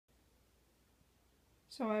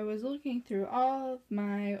So I was looking through all of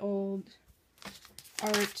my old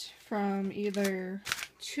art from either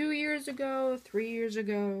 2 years ago, 3 years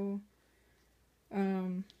ago,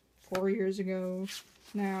 4 years ago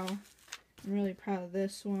now. I'm really proud of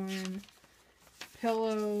this one.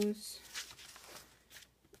 Pillows,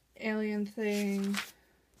 alien thing,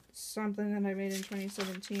 something that I made in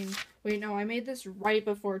 2017. Wait, no, I made this right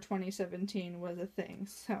before 2017 was a thing,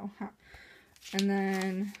 so, and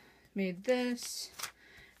then made this.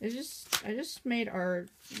 I just made art,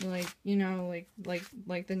 like, you know,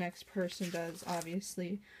 like the next person does,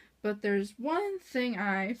 obviously. But there's one thing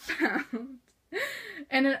I found,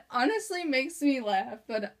 and it honestly makes me laugh,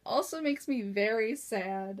 but it also makes me very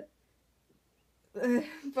sad.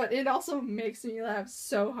 But it also makes me laugh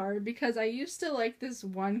so hard, because I used to like this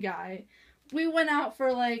one guy. We went out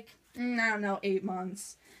for like, I don't know, 8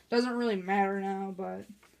 months. Doesn't really matter now, but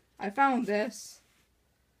I found this.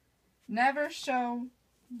 Never show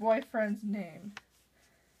boyfriend's name.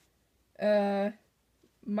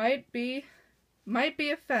 Might be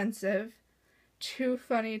offensive. Too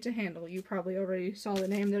funny to handle. You probably already saw the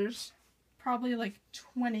name. There's probably like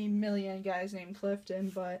 20 million guys named Clifton,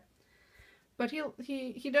 but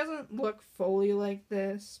he doesn't look fully like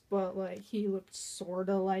this, but like he looked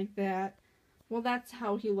sorta like that. Well, that's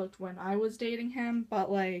how he looked when I was dating him, but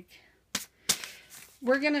like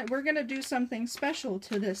we're gonna do something special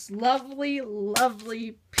to this lovely,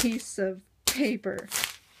 lovely piece of paper.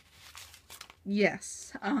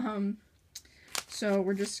 Yes. So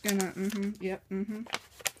we're just gonna,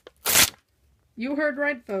 You heard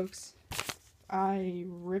right, folks. I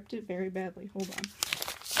ripped it very badly. Hold on.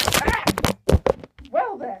 Ah!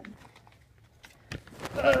 Well then.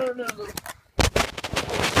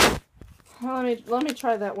 Let me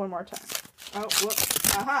try that one more time. Oh,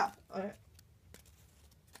 whoops. Aha. Okay.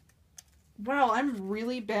 Wow, I'm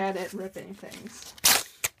really bad at ripping things.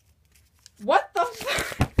 What the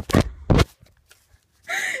fuck?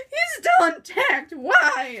 He's still intact!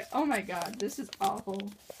 Why? Oh my god, this is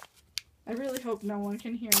awful. I really hope no one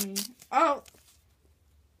can hear me. Oh!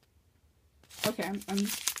 Okay, I'm...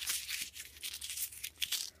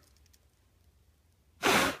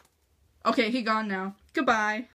 Okay, he gone now. Goodbye.